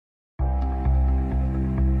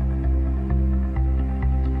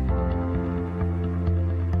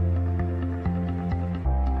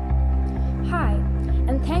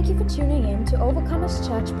for tuning in to Overcomers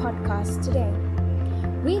Church podcast today.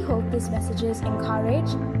 We hope these messages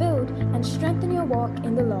encourage, build, and strengthen your walk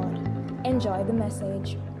in the Lord. Enjoy the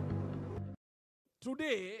message.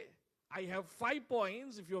 Today, I have 5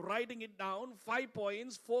 points. If you're writing it down, 5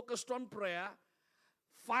 points focused on prayer.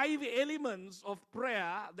 5 elements of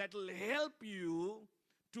prayer that will help you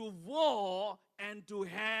to war and to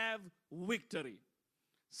have victory.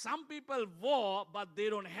 Some people war, but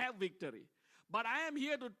they don't have victory. But I am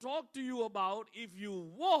here to talk to you about if you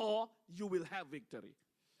war, you will have victory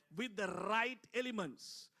with the right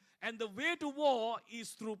elements. And the way to war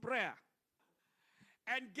is through prayer.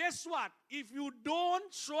 And guess what? If you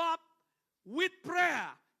don't show up with prayer,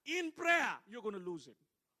 in prayer, you're going to lose it.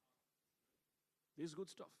 This is good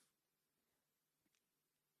stuff.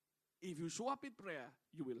 If you show up in prayer,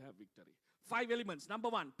 you will have victory. 5 elements. Number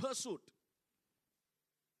 1, pursuit.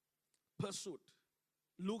 Pursuit.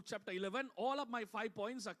 Luke chapter 11. All of my 5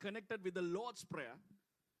 points are connected with the Lord's Prayer.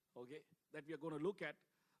 Okay, that we are going to look at.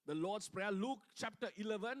 The Lord's Prayer. Luke chapter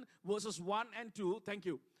 11, verses 1 and 2. Thank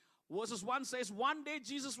you. Verses 1 says, one day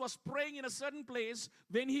Jesus was praying in a certain place.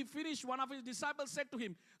 When he finished, one of his disciples said to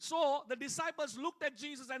him. So the disciples looked at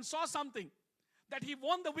Jesus and saw something. That he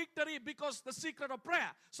won the victory because the secret of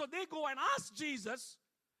prayer. So they go and ask Jesus,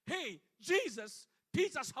 hey, Jesus,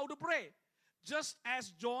 teach us how to pray. Just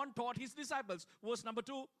as John taught his disciples. Verse number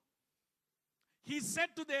 2. He said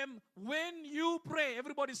to them, when you pray.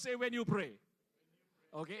 Everybody say when you pray.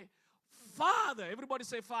 Okay. Father. Everybody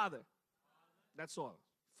say Father. That's all.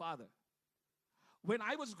 Father. When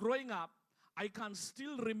I was growing up, I can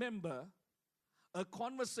still remember a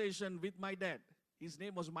conversation with my dad. His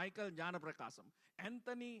name was Michael Jnanaprakasam.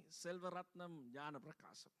 Anthony Selvaratnam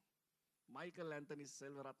Jnanaprakasam. Michael Anthony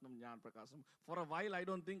Selvaratnam Jnanaprakasam. For a while, I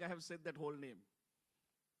don't think I have said that whole name.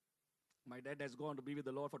 My dad has gone to be with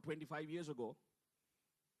the Lord for 25 years ago.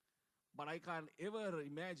 But I can't ever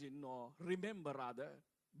imagine or remember rather,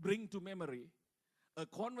 bring to memory a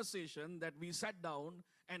conversation that we sat down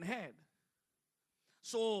and had.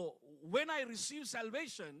 So when I received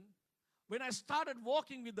salvation, when I started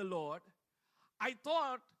walking with the Lord, I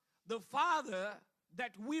thought the Father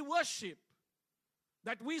that we worship,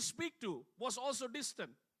 that we speak to, was also distant.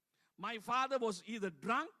 My father was either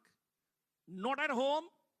drunk, not at home,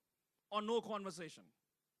 or no conversation.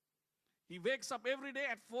 He wakes up every day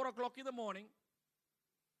at 4 o'clock in the morning.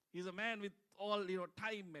 He's a man with all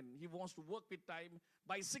time, and he wants to work with time.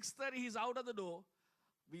 By 6:30, he's out of the door.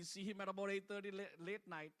 We see him at about 8:30 late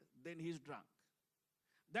night. Then he's drunk.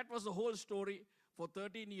 That was the whole story for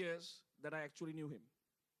 13 years that I actually knew him.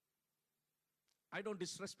 I don't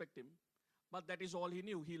disrespect him, but that is all he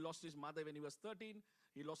knew. He lost his mother when he was 13.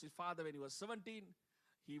 He lost his father when he was 17.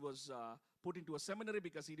 He was put into a seminary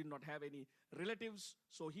because he did not have any relatives.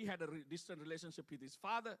 So he had a distant relationship with his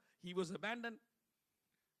father. He was abandoned.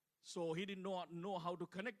 So he did not know how to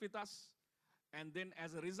connect with us. And then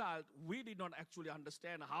as a result, we did not actually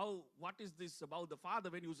understand what is this about the father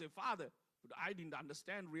when you say father. I didn't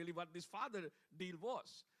understand really what this father deal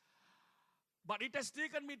was. But it has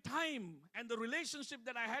taken me time, and the relationship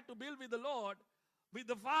that I had to build with the Lord, with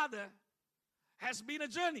the Father, has been a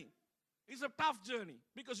journey. It's a tough journey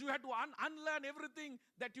because you had to unlearn everything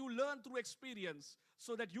that you learned through experience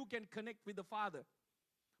so that you can connect with the Father.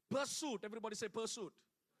 Pursuit. Everybody say pursuit.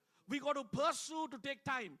 We got to pursue to take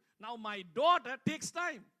time. Now my daughter takes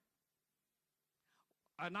time.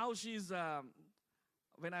 Now she's,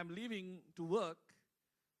 when I'm leaving to work,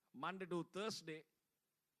 Monday to Thursday,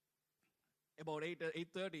 about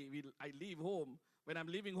 8:30, I leave home. When I'm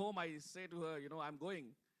leaving home, I say to her, I'm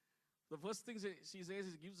going. The first thing she says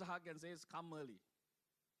is, gives a hug and says, come early.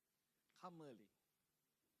 Come early.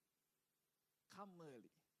 Come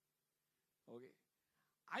early. Okay.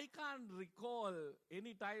 I can't recall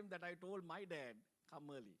any time that I told my dad,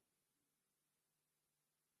 come early.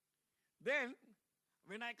 Then,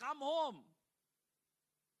 when I come home,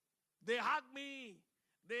 they hug me.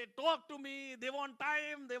 They talk to me, they want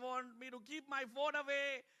time, they want me to keep my phone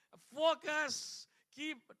away, focus,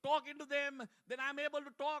 keep talking to them. Then I'm able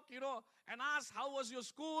to talk, and ask, how was your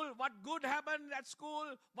school? What good happened at school?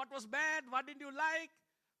 What was bad? What did you like?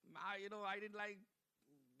 I didn't like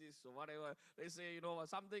this or whatever. They say,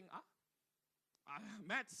 something.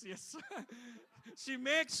 Maths, yes. She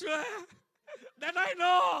makes sure that I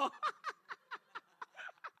know.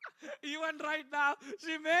 Even right now,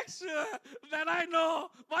 she makes sure that I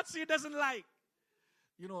know what she doesn't like.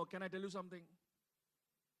 Can I tell you something?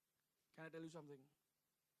 Can I tell you something?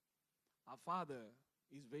 Our Father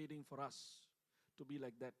is waiting for us to be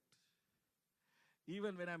like that.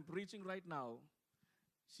 Even when I'm preaching right now,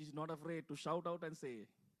 she's not afraid to shout out and say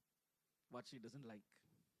what she doesn't like.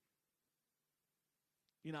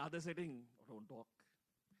 In other setting, don't talk.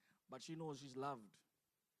 But she knows she's loved.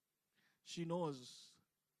 She knows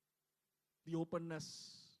the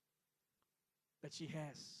openness that she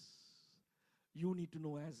has. You need to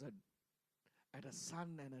know as a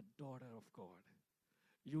son and a daughter of God,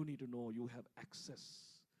 you need to know you have access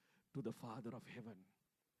to the Father of heaven,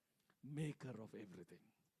 maker of everything.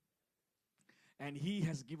 And he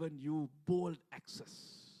has given you bold access.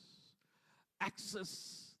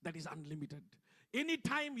 Access that is unlimited.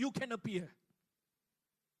 Anytime you can appear.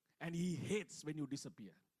 And he hates when you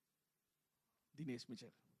disappear. Dinesh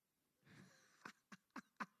Mitchell.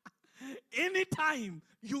 Anytime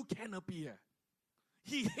you can appear.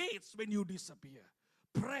 He hates when you disappear.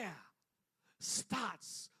 Prayer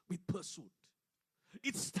starts with pursuit.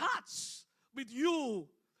 It starts with you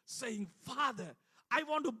saying, Father, I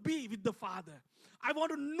want to be with the Father. I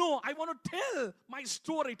want to know, I want to tell my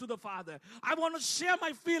story to the Father. I want to share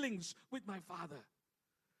my feelings with my Father.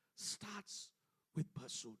 Starts with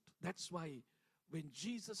pursuit. That's why when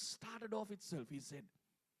Jesus started off itself, he said,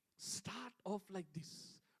 start off like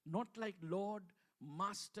this. Not like Lord,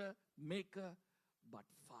 Master, Maker, but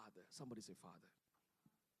Father. Somebody say Father.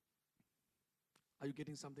 Are you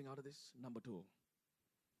getting something out of this? Number two.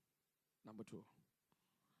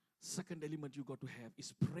 Second element you got to have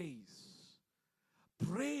is praise.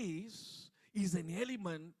 Praise is an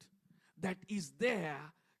element that is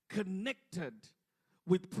there connected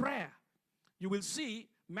with prayer. You will see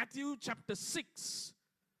Matthew chapter 6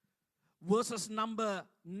 verses number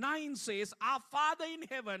 9 says, Our Father in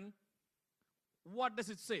heaven, what does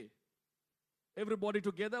it say? Everybody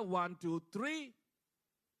together, 1, 2, 3.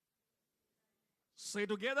 Say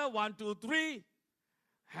together, 1, 2, 3.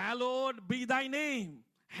 Hallowed be thy name.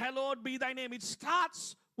 Hallowed be thy name. It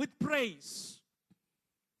starts with praise.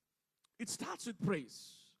 It starts with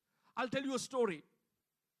praise. I'll tell you a story.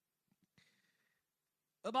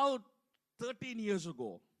 About 13 years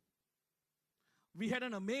ago, we had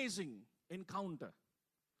an amazing encounter.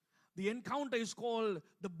 The encounter is called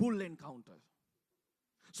the bull encounter.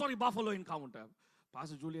 Sorry, buffalo encounter.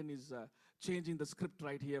 Pastor Julian is changing the script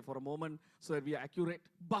right here for a moment so that we are accurate.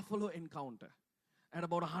 Buffalo encounter. At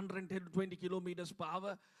about 110 to 20 kilometers per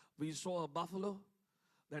hour, we saw a buffalo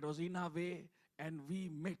that was in our way, and we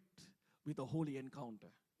met with a holy encounter.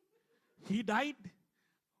 He died,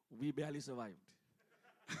 we barely survived.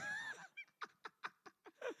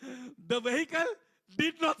 The vehicle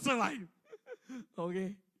did not survive.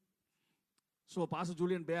 Okay. So Pastor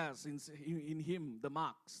Julian bears in him the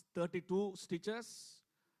marks, 32 stitches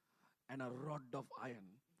and a rod of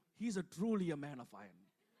iron. He's truly a man of iron.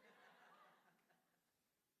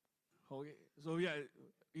 Okay. So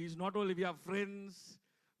he's not only, we are friends,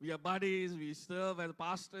 we are buddies, we serve as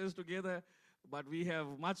pastors together, but we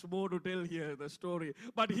have much more to tell here, the story.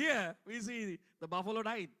 But here, we see the buffalo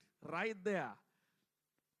died right there.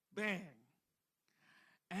 Bang.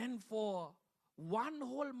 And for 1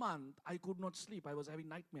 whole month, I could not sleep. I was having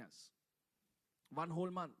nightmares. 1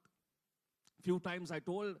 whole month. Few times I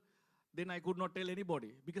told, then I could not tell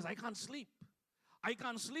anybody because I can't sleep. I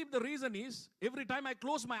can't sleep. The reason is, every time I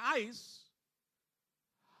close my eyes,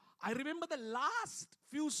 I remember the last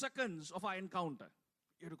few seconds of our encounter.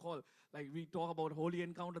 You recall, like we talk about holy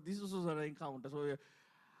encounter. This was our encounter. So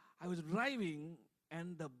I was driving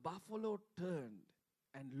and the buffalo turned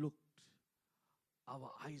and looked.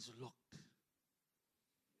 Our eyes locked.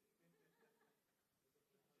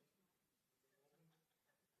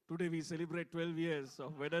 Today we celebrate 12 years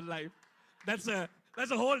of wedded life. That's a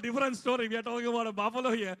whole different story. We are talking about a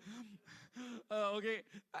buffalo here. Okay.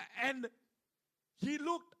 And he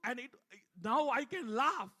looked, and now I can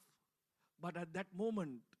laugh. But at that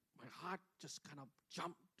moment, my heart just kind of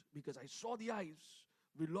jumped because I saw the eyes.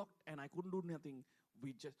 We locked and I couldn't do nothing.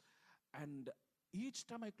 And each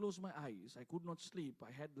time I closed my eyes, I could not sleep.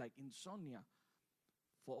 I had like insomnia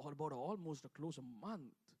for about almost a close a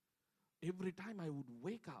month. Every time I would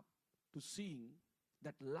wake up to seeing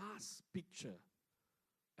that last picture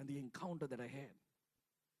and the encounter that I had.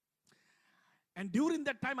 And during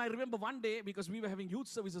that time, I remember one day, because we were having youth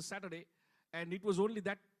services Saturday, and it was only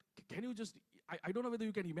that, can you just, I don't know whether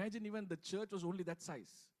you can imagine, even the church was only that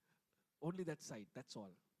size. Only that side, that's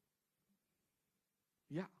all.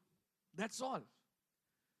 Yeah, that's all.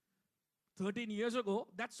 13 years ago,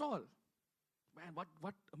 that's all. Man,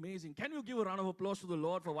 what amazing. Can you give a round of applause to the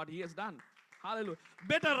Lord for what he has done? Hallelujah.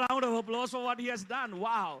 Better round of applause for what he has done.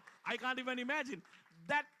 Wow. I can't even imagine.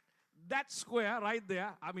 That square right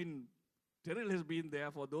there, I mean, Terrell has been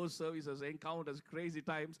there for those services, encounters, crazy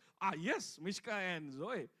times. Yes, Mishka and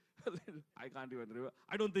Zoe. I can't even remember.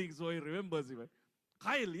 I don't think Zoe remembers even.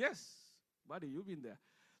 Kyle, yes. Buddy, you've been there.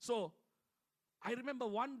 So, I remember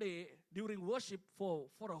one day during worship for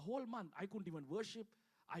a whole month, I couldn't even worship.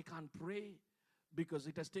 I can't pray because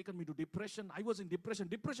it has taken me to depression. I was in depression.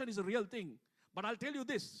 Depression is a real thing. But I'll tell you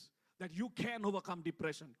this, that you can overcome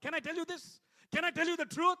depression. Can I tell you this? Can I tell you the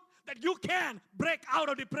truth? That you can break out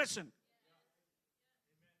of depression.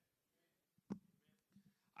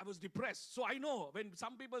 I was depressed. So I know when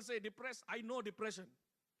some people say depressed, I know depression.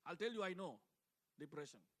 I'll tell you, I know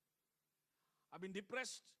depression. I've been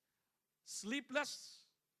depressed, sleepless,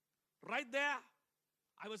 right there.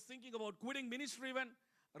 I was thinking about quitting ministry even,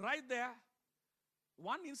 right there.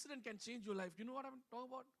 One incident can change your life. You know what I'm talking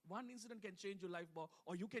about? One incident can change your life,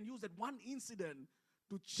 or you can use that one incident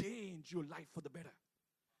to change your life for the better.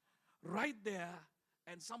 Right there,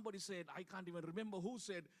 and somebody said, I can't even remember who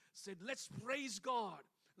said, let's praise God.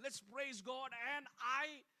 Let's praise God. And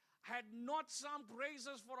I had not sung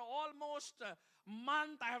praises for almost a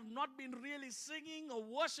month. I have not been really singing or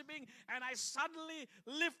worshiping. And I suddenly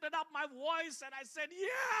lifted up my voice and I said,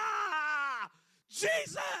 yeah,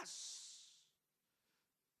 Jesus.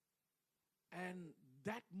 And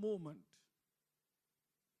that moment,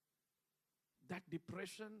 that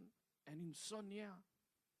depression and insomnia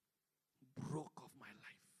broke off my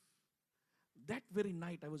life. That very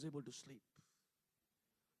night I was able to sleep.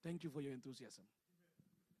 Thank you for your enthusiasm.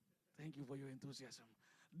 Thank you for your enthusiasm.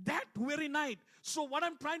 That very night. So what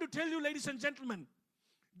I'm trying to tell you, ladies and gentlemen,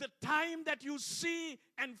 the time that you see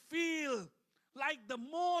and feel like the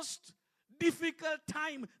most difficult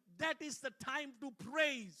time, that is the time to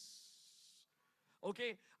praise.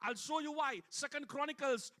 Okay, I'll show you why. 2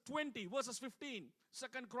 Chronicles 20 verses 15. 2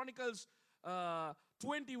 Chronicles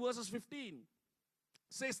 20 verses 15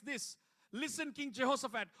 says this. Listen, King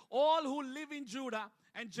Jehoshaphat, all who live in Judah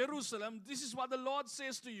and Jerusalem, this is what the Lord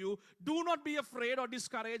says to you. Do not be afraid or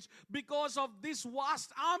discouraged because of this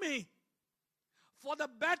vast army. For the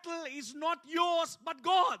battle is not yours, but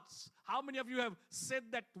God's. How many of you have said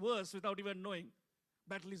that verse without even knowing?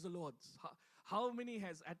 Battle is the Lord's. How many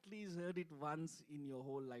has at least heard it once in your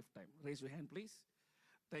whole lifetime? Raise your hand, please.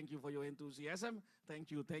 Thank you for your enthusiasm. Thank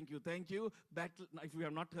you, thank you, thank you. Battle, if you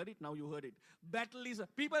have not heard it, now you heard it. Battle is,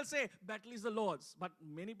 people say, battle is the Lord's. But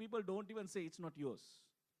many people don't even say it's not yours.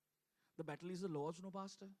 The battle is the Lord's, no,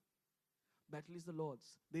 Pastor? Battle is the Lord's.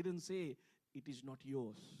 They didn't say it is not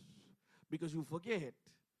yours. Because you forget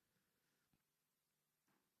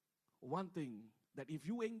one thing, that if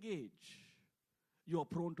you engage, you are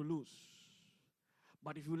prone to lose.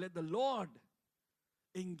 But if you let the Lord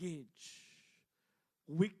engage,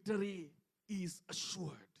 victory is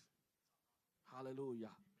assured. Hallelujah.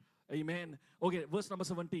 Amen. Okay, verse number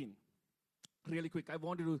 17. Really quick. I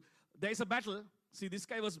want you to, there is a battle. See, this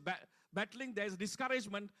guy was battling. There is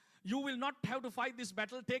discouragement. You will not have to fight this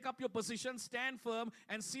battle. Take up your position, stand firm,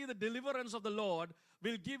 and see the deliverance of the Lord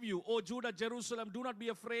will give you. O Judah, Jerusalem, do not be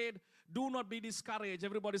afraid. Do not be discouraged.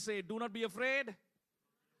 Everybody say, do not be afraid.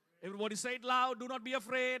 Everybody say it loud. Do not be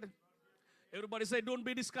afraid. Everybody say, don't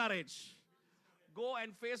be discouraged. Go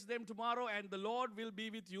and face them tomorrow and the Lord will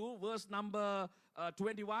be with you. Verse number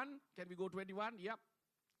 21. Can we go 21? Yep.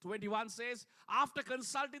 21 says, after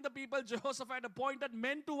consulting the people, Jehoshaphat appointed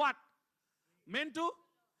men to what? Men to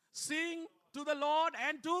sing to the Lord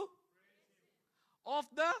and to of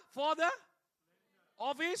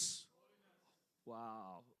his.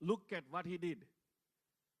 Wow. Look at what he did.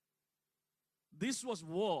 This was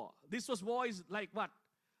war. This was war is like what?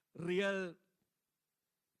 Real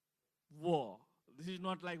war. This is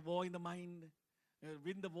not like war in the mind.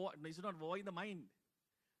 Win the war. No, it's not war in the mind.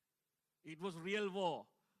 It was real war.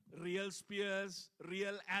 Real spears,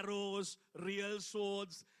 real arrows, real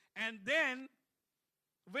swords. And then,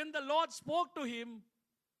 when the Lord spoke to him,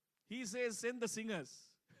 he says, send the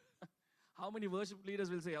singers. How many worship leaders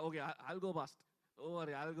will say, okay, I'll go past. Oh,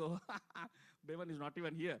 I'll go. Bevan is not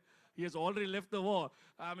even here. He has already left the war.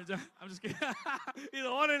 I'm just kidding. He's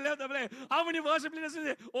already left the place. How many worship leaders will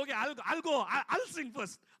say, okay, I'll go. I'll sing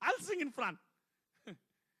first. I'll sing in front.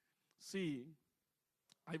 See,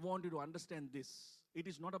 I want you to understand this. It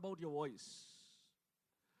is not about your voice.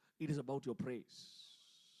 It is about your praise.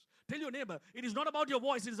 Tell your neighbor, it is not about your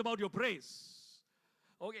voice, it is about your praise.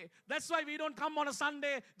 Okay, that's why we don't come on a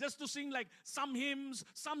Sunday just to sing like some hymns,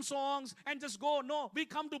 some songs, and just go. No, we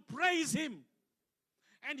come to praise Him.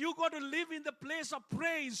 And you got to live in the place of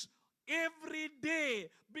praise every day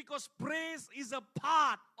because praise is a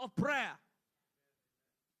part of prayer.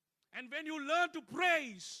 And when you learn to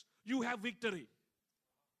praise, you have victory.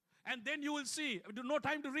 And then you will see, no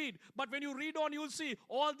time to read, but when you read on, you will see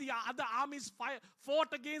all the other armies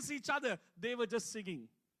fought against each other. They were just singing,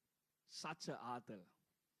 Sacha Atal.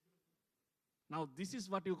 Now, this is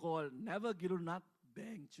what you call Never Girunath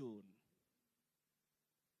Bang Tune.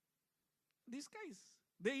 these guys.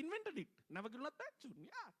 They invented it. Nebuchadnezzar tune.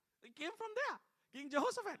 Yeah, it came from there. King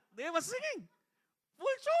Jehoshaphat. They were singing. Full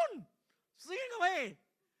tune. Singing away.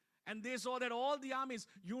 And they saw that all the armies,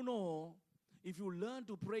 if you learn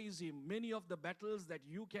to praise him, many of the battles that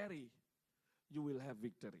you carry, you will have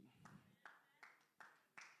victory.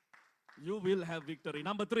 You will have victory.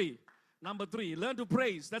 Number three, learn to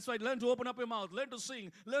praise. That's why learn to open up your mouth. Learn to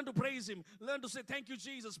sing. Learn to praise him. Learn to say, thank you,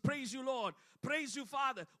 Jesus. Praise you, Lord. Praise you,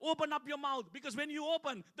 Father. Open up your mouth, because when you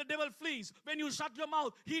open, the devil flees. When you shut your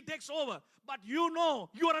mouth, he takes over. But you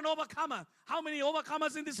are an overcomer. How many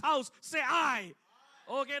overcomers in this house say I?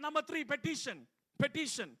 Okay, number three, petition.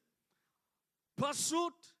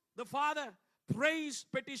 Pursuit the Father. Praise,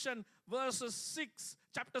 petition.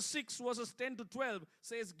 Chapter 6, verses 10 to 12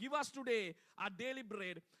 says, give us today our daily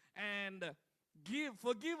bread, and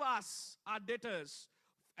forgive us our debtors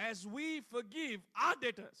as we forgive our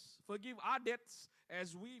debtors. Forgive our debts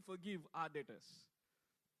as we forgive our debtors.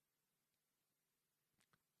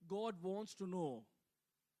 God wants to know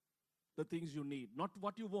the things you need, not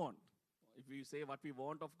what you want. If we say what we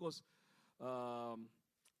want, of course,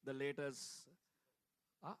 the latest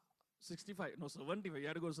 65, no, 75. You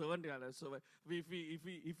have to go 70. So if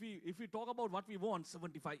we talk about what we want,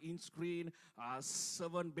 75-inch screen,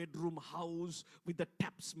 7-bedroom house with the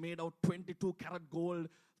taps made out 22 karat gold,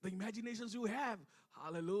 the imaginations you have,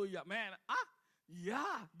 hallelujah, man.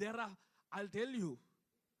 I'll tell you,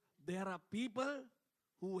 there are people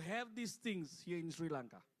who have these things here in Sri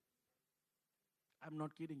Lanka. I'm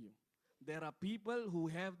not kidding you. There are people who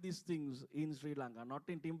have these things in Sri Lanka, not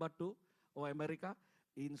in Timbuktu or America,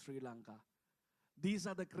 in Sri Lanka. These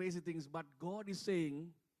are the crazy things, but God is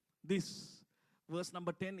saying this. Verse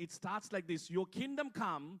number 10, it starts like this. Your kingdom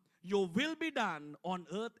come, your will be done on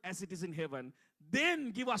earth as it is in heaven.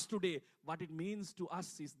 Then give us today. What it means to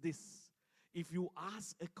us is this. If you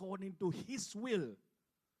ask according to his will,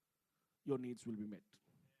 your needs will be met.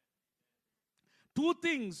 Two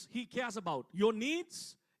things he cares about: your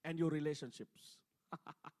needs and your relationships.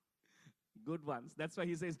 Good ones. That's why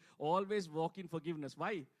he says, always walk in forgiveness.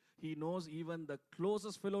 Why? He knows even the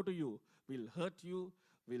closest fellow to you will hurt you,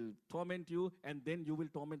 will torment you, and then you will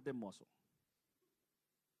torment them also.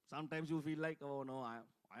 Sometimes you feel like, oh no, I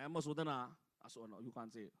am a Sudana. So no, you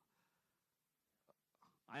can't say,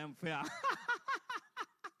 I am fair.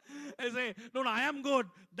 I say, no, I am good.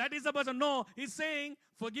 That is the person. No, he's saying,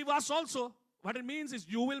 forgive us also. What it means is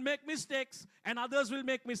you will make mistakes and others will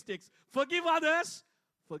make mistakes. Forgive others,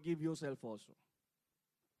 forgive yourself also.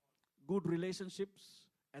 Good relationships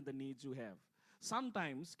and the needs you have.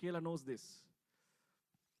 Sometimes, Kayla knows this.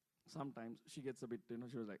 Sometimes she gets a bit,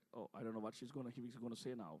 she was like, oh, I don't know what he's going to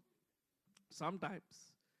say now.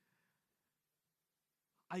 Sometimes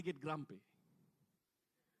I get grumpy.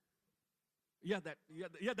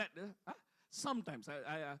 Sometimes,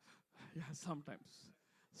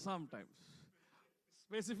 sometimes.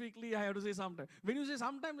 Specifically, I have to say sometimes. When you say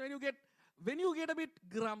sometimes, when you get a bit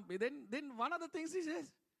grumpy, then one of the things he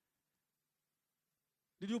says,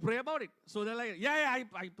 did you pray about it? So they're like,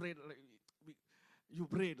 I prayed. You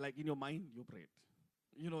prayed, like in your mind, you prayed.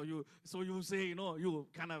 So you say, you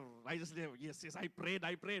kind of, I just say, yes, I prayed,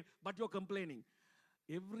 but you're complaining.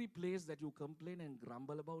 Every place that you complain and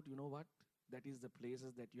grumble about, you know what? That is the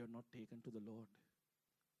places that you are not taken to the Lord.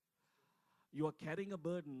 You are carrying a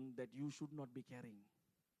burden that you should not be carrying.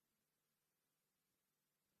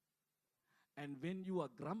 And when you are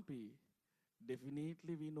grumpy,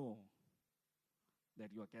 definitely we know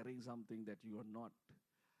that you are carrying something that you are not.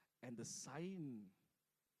 And the sign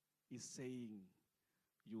is saying,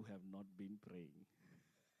 you have not been praying.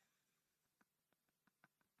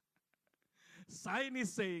 Sign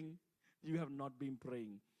is saying, you have not been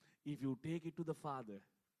praying. If you take it to the Father,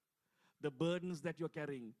 the burdens that you're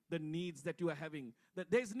carrying, the needs that you are having,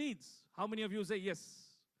 there's needs. How many of you say yes?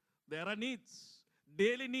 There are needs.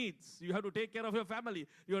 Daily needs. You have to take care of your family.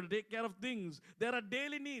 You have to take care of things. There are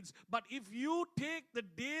daily needs. But if you take the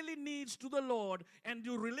daily needs to the Lord and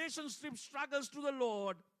your relationship struggles to the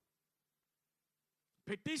Lord,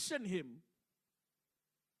 petition him,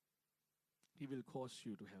 he will cause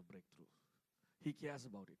you to have breakthrough. He cares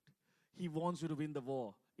about it. He wants you to win the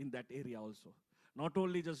war in that area also. Not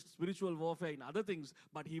only just spiritual warfare in other things,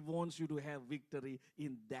 but he wants you to have victory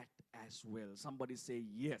in that as well. Somebody say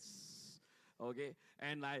yes. Okay?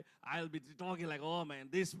 And I'll be talking like, oh man,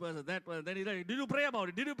 this person, that person. Then he's like, did you pray about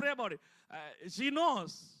it? Did you pray about it? She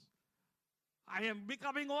knows. I am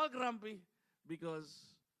becoming all grumpy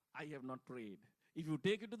because I have not prayed. If you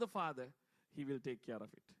take it to the Father, he will take care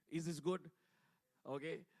of it. Is this good?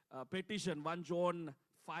 Okay? Petition, 1 John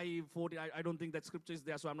 5:40. I don't think that scripture is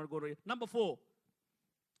there, so I'm not going to read. Number 4,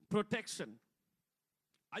 protection.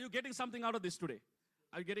 Are you getting something out of this today?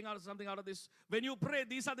 Are you getting something out of this? When you pray,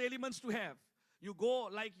 these are the elements to have. You go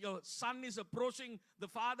like your son is approaching the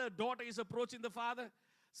father, daughter is approaching the father.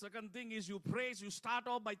 Second thing is you praise, you start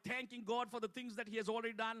off by thanking God for the things that he has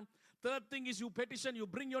already done. Third thing is you petition, you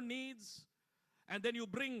bring your needs. And then you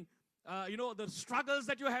bring, the struggles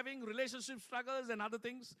that you're having, relationship struggles and other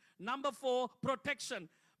things. Number 4, protection.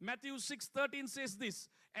 Matthew 6:13 says this,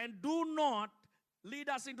 and do not lead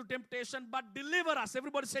us into temptation, but deliver us.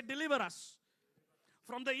 Everybody say, deliver us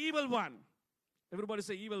from the evil one. Everybody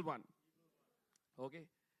say, evil one. Okay.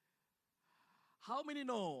 How many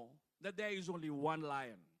know that there is only one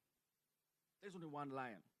lion? There's only one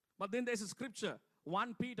lion. But then there's a scripture,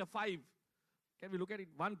 1 Peter 5. Can we look at it?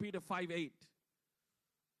 1 Peter 5:8.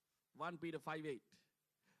 1 Peter 5:8.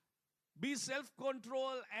 Be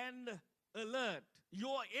self-controlled and alert.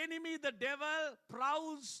 Your enemy, the devil,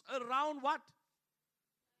 prowls around what?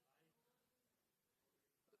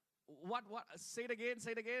 What? Say it again,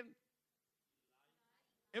 say it again.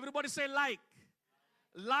 Everybody say like.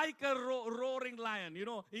 Like a roaring lion. You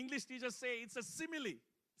know, English teachers say it's a simile.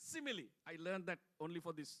 Simile. I learned that only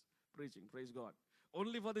for this preaching. Praise God.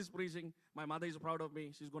 Only for this preaching. My mother is proud of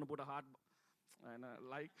me. She's going to put a heart and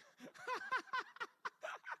like.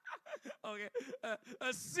 Okay.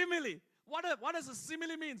 A simile. What does a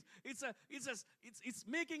simile means? It's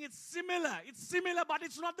making it similar. It's similar, but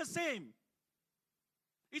it's not the same.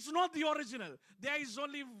 It's not the original. There is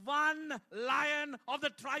only one lion of the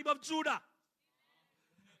tribe of Judah.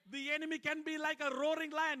 The enemy can be like a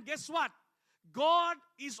roaring lion. Guess what? God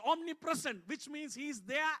is omnipresent, which means he's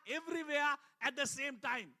there everywhere at the same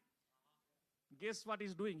time. Guess what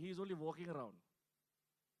he's doing? He's only walking around.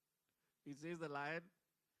 It says the lion,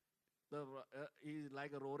 he's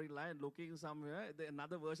like a roaring lion looking somewhere.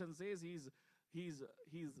 Another version says he's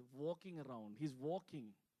walking around. He's walking.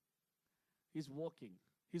 He's walking.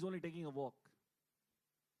 He's only taking a walk.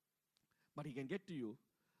 But he can get to you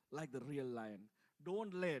like the real lion.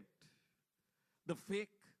 Don't let the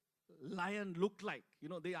fake lion look like. You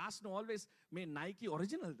know, they ask always, may Nike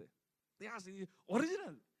original? They ask,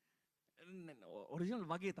 original? Original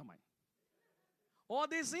wage tamai. Or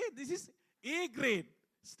they say, this is A grade.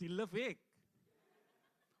 Still a fake.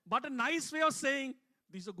 But a nice way of saying,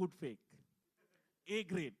 this is a good fake. A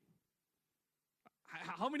grade.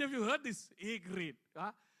 How many of you heard this? A grade.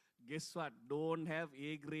 Huh? Guess what? Don't have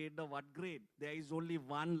A grade or what grade? There is only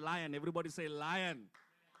one lion. Everybody say lion.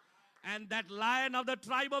 And that lion of the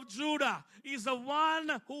tribe of Judah is the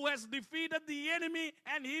one who has defeated the enemy,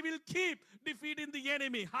 and he will keep defeating the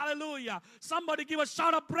enemy. Hallelujah. Somebody give a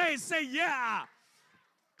shout of praise. Say yeah.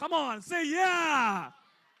 Come on, say yeah.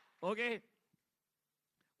 Okay.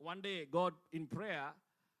 One day, God, in prayer,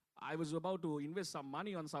 I was about to invest some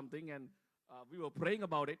money on something, and we were praying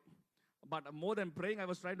about it. But more than praying, I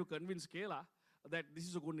was trying to convince Kayla that this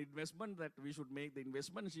is a good investment, that we should make the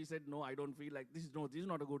investment. She said, no, I don't feel like this is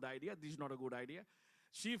not a good idea. This is not a good idea.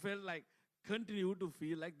 She felt like, continue to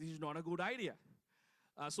feel like this is not a good idea.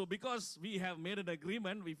 So because we have made an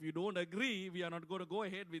agreement, if you don't agree, we are not going to go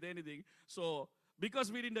ahead with anything. So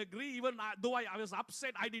because we didn't agree, even though I was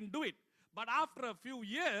upset, I didn't do it. But after a few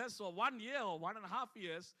years, or 1 year or 1.5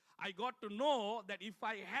 years, I got to know that if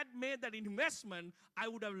I had made that investment, I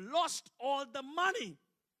would have lost all the money.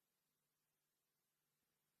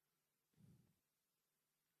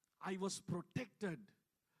 I was protected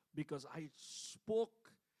because I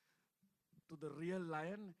spoke to the real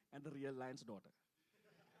lion and the real lion's daughter.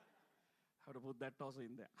 How to put that also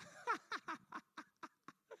in there?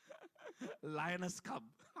 Lioness cub.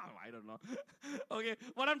 I don't know. Okay,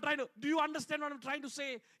 do you understand what I'm trying to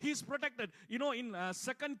say? He's protected. You know, in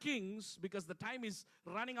 2 Kings, because the time is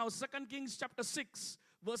running out, 2 Kings chapter 6,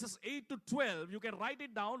 verses 8 to 12, you can write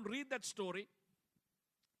it down, read that story.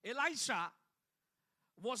 Elisha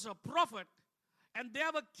was a prophet, and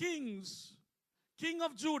there were kings. King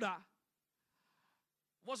of Judah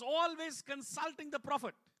was always consulting the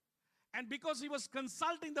prophet. And because he was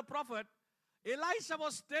consulting the prophet, Elisha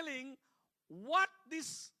was telling what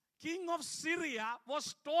this king of Syria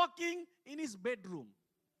was talking in his bedroom.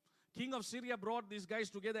 King of Syria brought these guys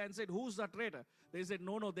together and said, who's the traitor? They said,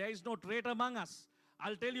 no, there is no traitor among us.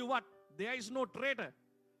 I'll tell you what, there is no traitor.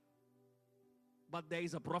 But there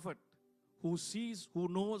is a prophet who sees, who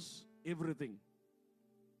knows everything.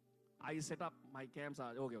 I set up my camps.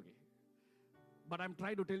 Okay. But I'm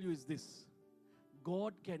trying to tell you is this.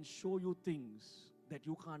 God can show you things that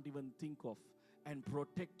you can't even think of and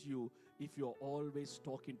protect you if you're always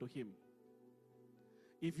talking to Him.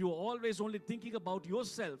 If you're always only thinking about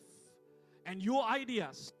yourself and your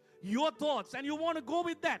ideas, your thoughts, and you want to go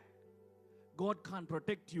with that, God can't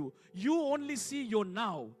protect you. You only see your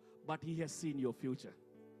now, but He has seen your future.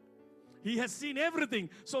 He has seen everything.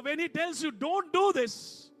 So when He tells you, don't do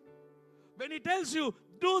this, when He tells you,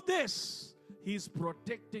 do this, He's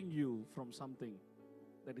protecting you from something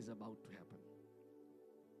that is about to happen.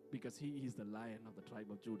 Because He is the Lion of the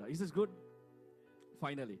tribe of Judah. Is this good?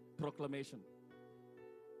 Finally, proclamation.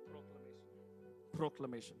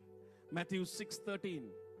 Proclamation. Matthew 6:13.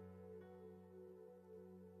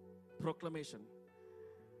 Proclamation.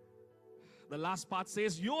 The last part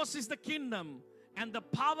says, yours is the kingdom and the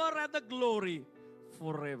power and the glory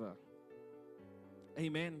forever.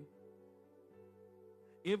 Amen.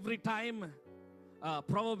 Every time,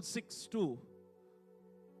 Proverbs 6:2.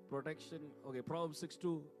 Protection. Okay, Proverbs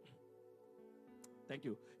 6:2. Thank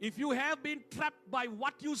you. If you have been trapped by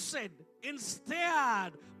what you said,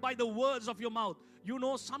 ensnared by the words of your mouth, you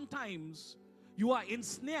know sometimes you are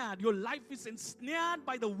ensnared. Your life is ensnared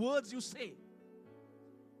by the words you say.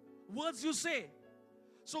 Words you say.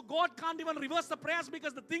 So God can't even reverse the prayers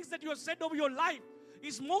because the things that you have said over your life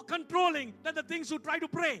is more controlling than the things you try to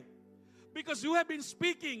pray. Because you have been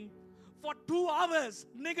speaking for 2 hours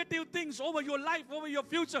negative things over your life, over your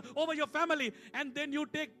future, over your family, and then you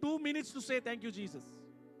take 2 minutes to say thank you, Jesus.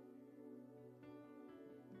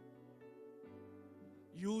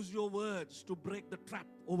 Use your words to break the trap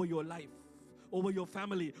over your life, over your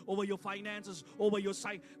family, over your finances, over your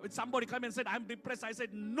sight. When somebody come and said, I'm depressed, I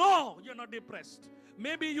said, no, you're not depressed.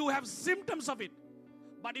 Maybe you have symptoms of it.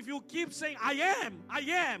 But if you keep saying, I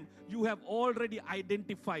am, you have already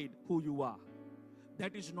identified who you are.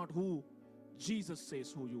 That is not who Jesus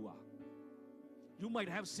says who you are. You might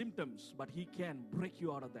have symptoms, but He can break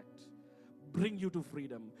you out of that. Bring you to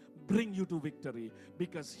freedom. Bring you to victory.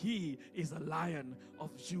 Because He is the Lion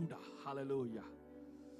of Judah. Hallelujah.